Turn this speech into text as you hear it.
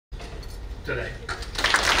today.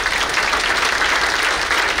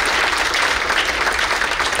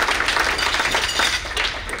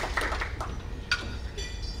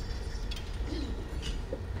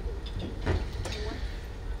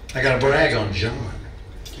 I got to brag on John.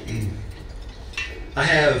 I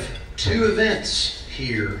have 2 events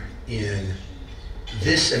here in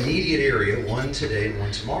this immediate area, one today and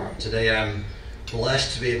one tomorrow. Today I'm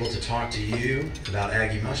blessed to be able to talk to you about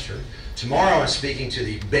Aggie Muster. Tomorrow I'm speaking to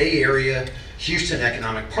the Bay Area Houston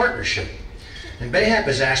Economic Partnership. And BAHAP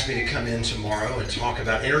has asked me to come in tomorrow and talk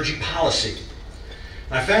about energy policy.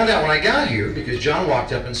 And I found out when I got here, because John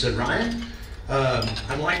walked up and said, Ryan,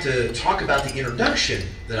 I'd like to talk about the introduction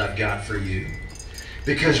that I've got for you,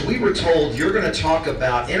 because we were told you're going to talk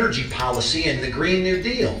about energy policy and the Green New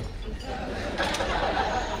Deal.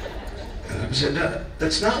 And I said, no,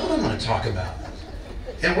 that's not what I'm going to talk about.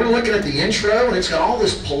 And we're looking at the intro, and it's got all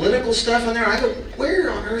this political stuff in there. I go,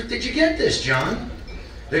 where on earth did you get this, John?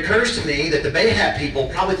 It occurs to me that the BAHAP people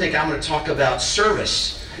probably think I'm going to talk about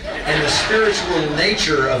service and the spiritual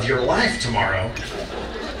nature of your life tomorrow.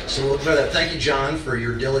 So thank you, John, for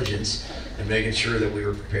your diligence in making sure that we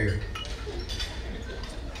were prepared.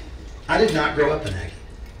 I did not grow up in Aggie.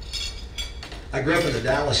 I grew up in the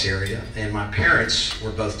Dallas area, and my parents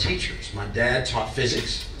were both teachers. My dad taught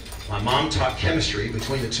physics. My mom taught chemistry.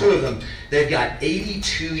 Between the 2 of them, they've got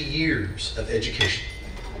 82 years of education.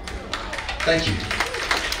 Thank you.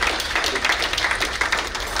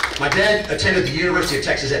 My dad attended the University of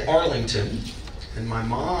Texas at Arlington, and my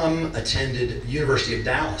mom attended the University of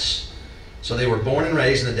Dallas. So they were born and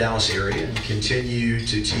raised in the Dallas area and continued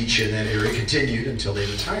to teach in that area, continued until they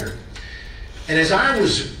retired. And as I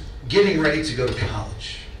was getting ready to go to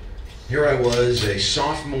college, here I was, a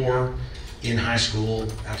sophomore in high school,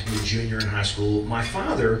 about to be a junior in high school, my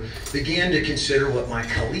father began to consider what my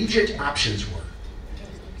collegiate options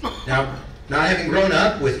were. Now, not having grown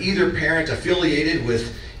up with either parent affiliated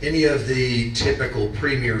with any of the typical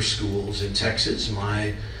premier schools in Texas,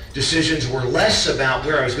 my decisions were less about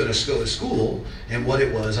where I was going to go to school and what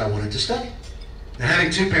it was I wanted to study. Now,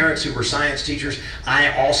 having 2 parents who were science teachers,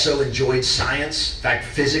 I also enjoyed science. In fact,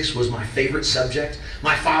 physics was my favorite subject.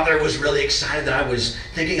 My father was really excited that I was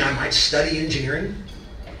thinking I might study engineering.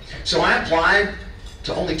 So I applied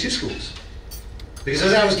to only 2 schools. Because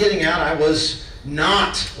as I was getting out, I was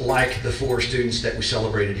not like the 4 students that we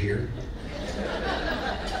celebrated here.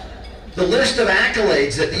 The list of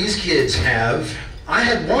accolades that these kids have, I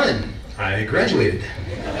had 1. I graduated.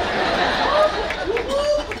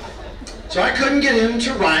 So I couldn't get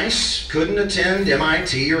into Rice, couldn't attend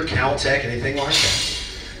MIT or Caltech, anything like that.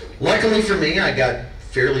 Luckily for me, I got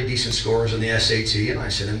fairly decent scores on the SAT, and I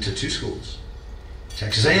sent them to 2 schools,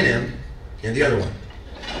 Texas A&M and the other one.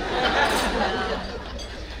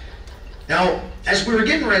 Now, as we were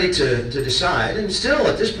getting ready to decide, and still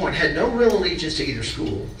at this point had no real allegiance to either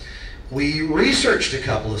school, we researched a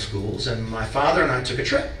couple of schools, and my father and I took a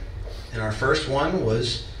trip. And our first one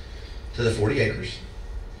was to the 40 acres.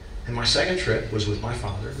 And my second trip was with my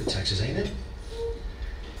father to Texas A&M.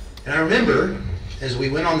 And I remember, as we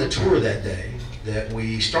went on the tour that day, that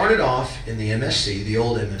we started off in the MSC, the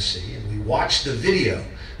old MSC, and we watched the video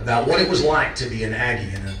about what it was like to be an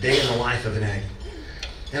Aggie and a day in the life of an Aggie.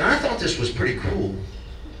 And I thought this was pretty cool,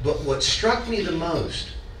 but what struck me the most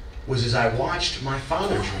was as I watched my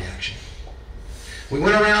father's reaction. We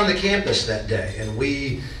went around the campus that day, and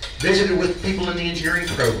we visited with people in the engineering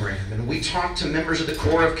program, and we talked to members of the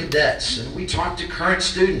Corps of Cadets, and we talked to current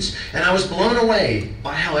students, and I was blown away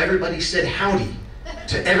by how everybody said howdy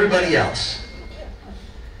to everybody else.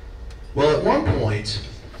 Well, at one point,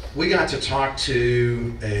 we got to talk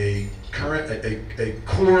to a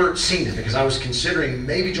Corps senior, because I was considering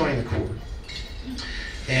maybe joining the Corps.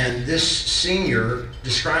 And this senior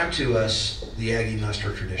described to us the Aggie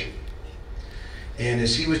Muster tradition. And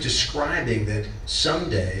as he was describing that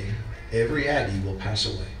someday every Aggie will pass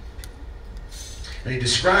away. And he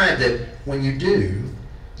described that when you do,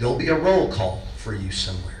 there'll be a roll call for you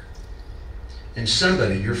somewhere. And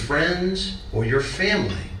somebody, your friends or your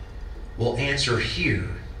family, will answer here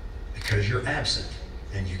because you're absent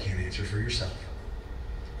and you can't answer for yourself.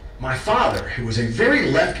 My father, who was a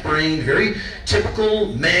very left-brained, very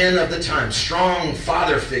typical man of the time, strong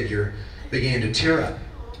father figure, began to tear up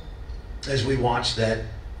as we watched that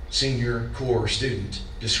senior Corps student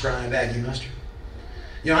describe Aggie Muster.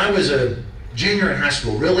 You know, I was a junior in high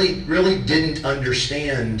school, really didn't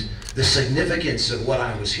understand the significance of what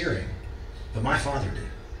I was hearing, but my father did.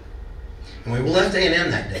 And when we left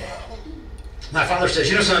A&M that day, my father says,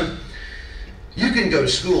 you know, son, you can go to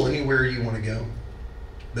school anywhere you want to go,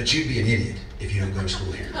 but you'd be an idiot if you don't go to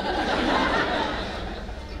school here.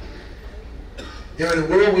 You know, in the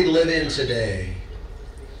world we live in today,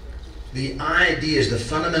 the ideas, the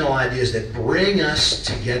fundamental ideas that bring us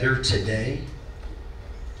together today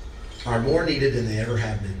are more needed than they ever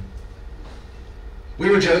have been. We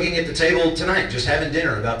were joking at the table tonight, just having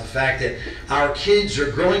dinner, about the fact that our kids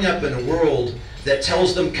are growing up in a world that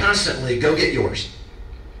tells them constantly, go get yours.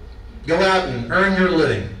 Go out and earn your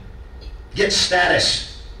living. Get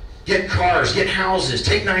status. Get cars. Get houses.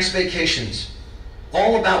 Take nice vacations.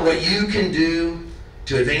 All about what you can do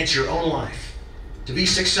to advance your own life, to be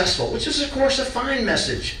successful, which is, of course, a fine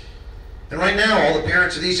message. And right now, all the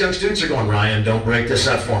parents of these young students are going, Ryan, don't break this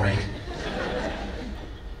up for me.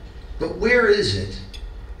 But where is it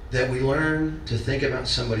that we learn to think about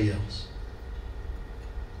somebody else?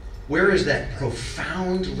 Where is that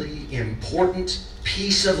profoundly important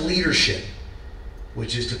piece of leadership,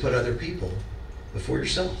 which is to put other people before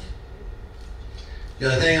yourself? You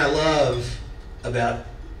know, the thing I love about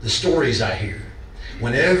the stories I hear,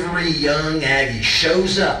 when every young Aggie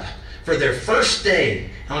shows up for their first day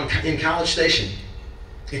in College Station,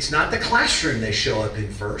 it's not the classroom they show up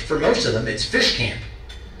in first. For most of them, it's fish camp,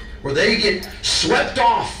 where they get swept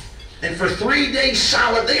off, and for 3 days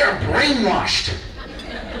solid, they are brainwashed.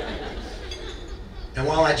 And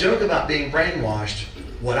while I joke about being brainwashed,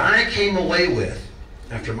 what I came away with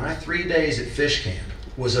after my 3 days at fish camp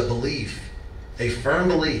was a belief, a firm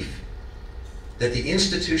belief, that the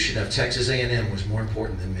institution of Texas A&M was more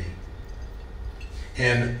important than me.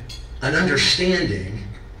 And an understanding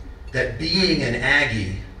that being an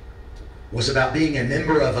Aggie was about being a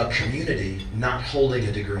member of a community, not holding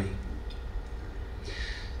a degree.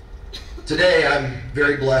 Today, I'm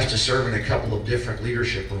very blessed to serve in a couple of different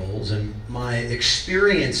leadership roles, and my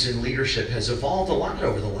experience in leadership has evolved a lot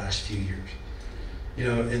over the last few years. You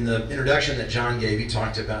know, in the introduction that John gave, he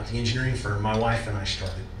talked about the engineering firm my wife and I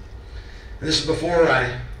started. And this is before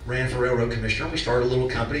I ran for railroad commissioner. We started a little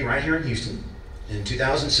company right here in Houston. In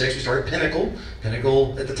 2006, we started Pinnacle.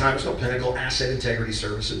 Pinnacle, at the time, it was called Pinnacle Asset Integrity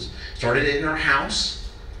Services. Started it in our house,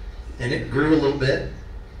 and it grew a little bit.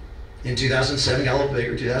 In 2007, got a little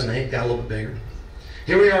bigger. 2008, got a little bit bigger.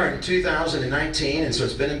 Here we are in 2019, and so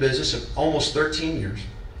it's been in business almost 13 years.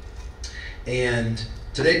 And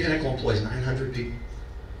today, Pinnacle employs 900 people.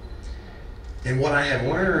 And what I have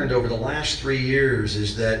learned over the last 3 years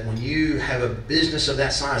is that when you have a business of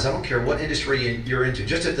that size, I don't care what industry you're into,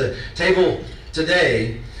 just at the table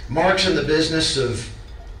today, Mark's in the business of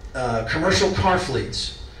commercial car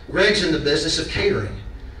fleets. Greg's in the business of catering.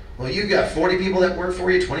 Well, you've got 40 people that work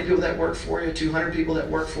for you, 20 people that work for you, 200 people that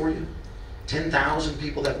work for you, 10,000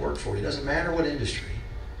 people that work for you. It doesn't matter what industry,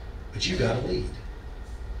 but you've got to lead.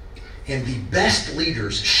 And the best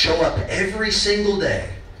leaders show up every single day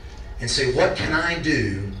and say, what can I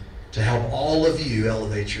do to help all of you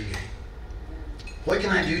elevate your game? What can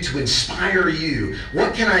I do to inspire you?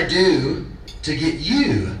 What can I do to get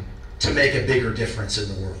you to make a bigger difference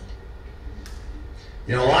in the world?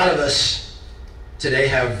 You know, a lot of us today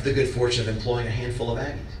have the good fortune of employing a handful of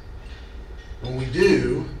Aggies. When we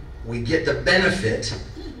do, we get the benefit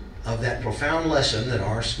of that profound lesson that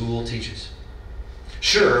our school teaches.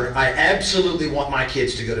 Sure, I absolutely want my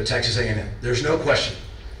kids to go to Texas A&M. There's no question.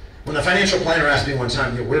 When the financial planner asked me one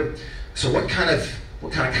time, so what kind of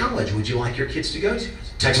college would you like your kids to go to?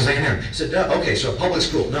 Texas A&M. I said, no, okay, so a public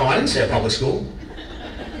school. No, I didn't say a public school.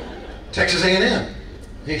 Texas A&M.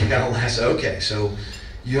 You got to laugh. Okay, so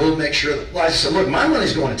you'll make sure that, well, I said, look, my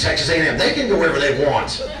money's going to Texas A&M. They can go wherever they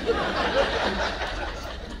want.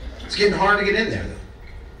 It's getting hard to get in there, though.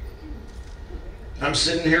 I'm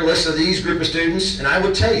sitting here listening to these group of students, and I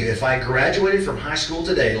would tell you, if I graduated from high school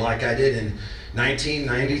today like I did in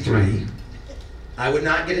 1993, I would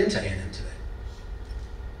not get into A&M today.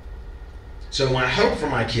 So my hope for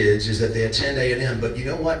my kids is that they attend A&M, but you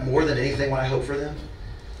know what? More than anything, what I hope for them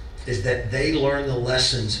is that they learn the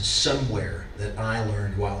lessons somewhere that I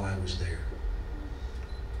learned while I was there.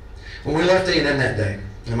 When we left A&M that day,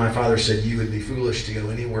 and my father said, you would be foolish to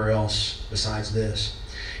go anywhere else besides this,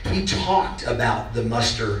 he talked about the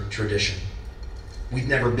muster tradition. We'd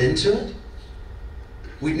never been to it.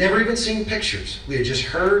 We'd never even seen pictures. We had just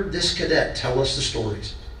heard this cadet tell us the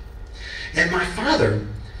stories. And my father,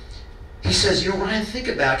 he says, you know, Ryan, think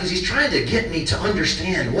about it, because he's trying to get me to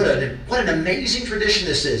understand what an amazing tradition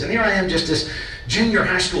this is. And here I am, just this junior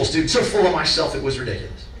high school student, so full of myself it was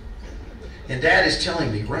ridiculous. And Dad is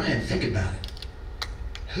telling me, Ryan, think about it.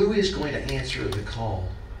 Who is going to answer the call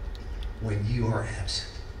when you are absent?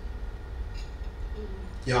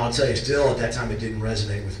 You know, I'll tell you, still at that time it didn't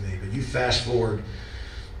resonate with me, but you fast forward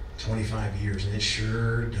 25 years and it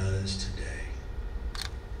sure does today.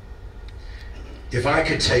 If I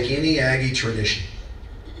could take any Aggie tradition,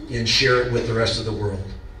 and share it with the rest of the world.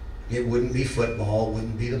 It wouldn't be football, it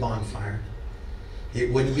wouldn't be the bonfire.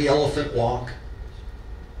 It wouldn't be Elephant Walk.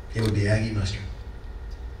 It would be Aggie Mustard.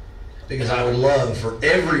 Because I would love for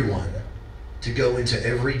everyone to go into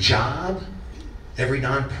every job, every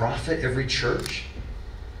nonprofit, every church,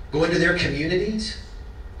 go into their communities,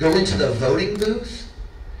 go into the voting booth,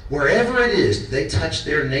 wherever it is, they touch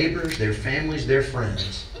their neighbors, their families, their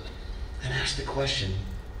friends, and ask the question,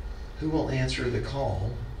 who will answer the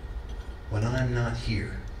call when I'm not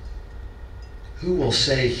here? Who will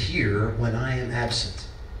say here when I am absent?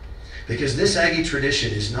 Because this Aggie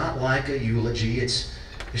tradition is not like a eulogy. It's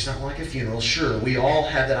not like a funeral. Sure, we all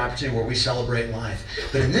have that opportunity where we celebrate life.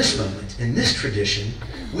 But in this moment, in this tradition,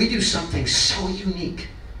 we do something so unique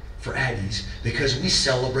for Aggies because we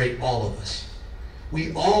celebrate all of us.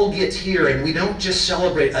 We all get here, and we don't just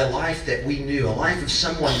celebrate a life that we knew, a life of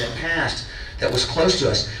someone that passed that was close to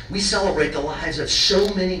us. We celebrate the lives of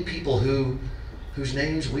so many people whose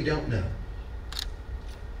names we don't know.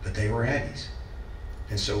 But they were Aggies,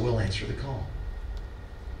 and so we'll answer the call.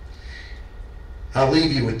 I'll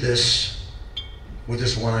leave you with this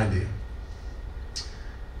one idea.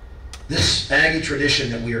 This Aggie tradition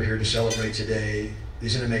that we are here to celebrate today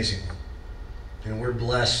is an amazing one, and we're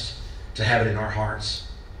blessed to have it in our hearts.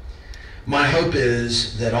 My hope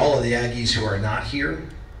is that all of the Aggies who are not here,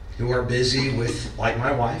 who are busy with, like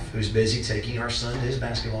my wife, who's busy taking our son to his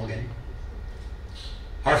basketball game,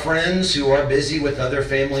 our friends who are busy with other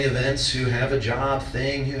family events, who have a job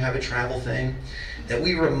thing, who have a travel thing, that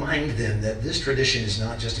we remind them that this tradition is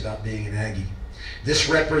not just about being an Aggie. This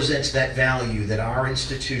represents that value that our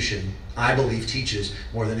institution, I believe, teaches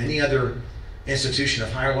more than any other institution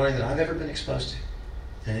of higher learning that I've ever been exposed to.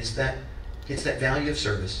 And it's that value of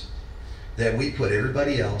service, that we put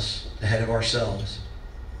everybody else ahead of ourselves.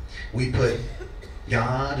 We put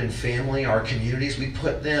God and family, our communities, we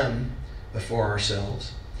put them before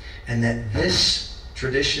ourselves. And that this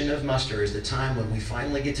tradition of muster is the time when we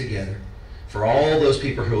finally get together for all those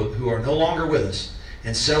people who are no longer with us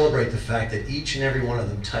and celebrate the fact that each and every one of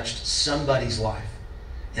them touched somebody's life.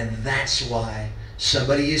 And that's why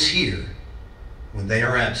somebody is here when they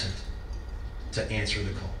are absent to answer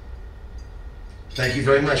the call. Thank you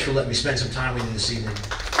very much for letting me spend some time with you this evening.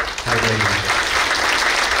 Have a great evening.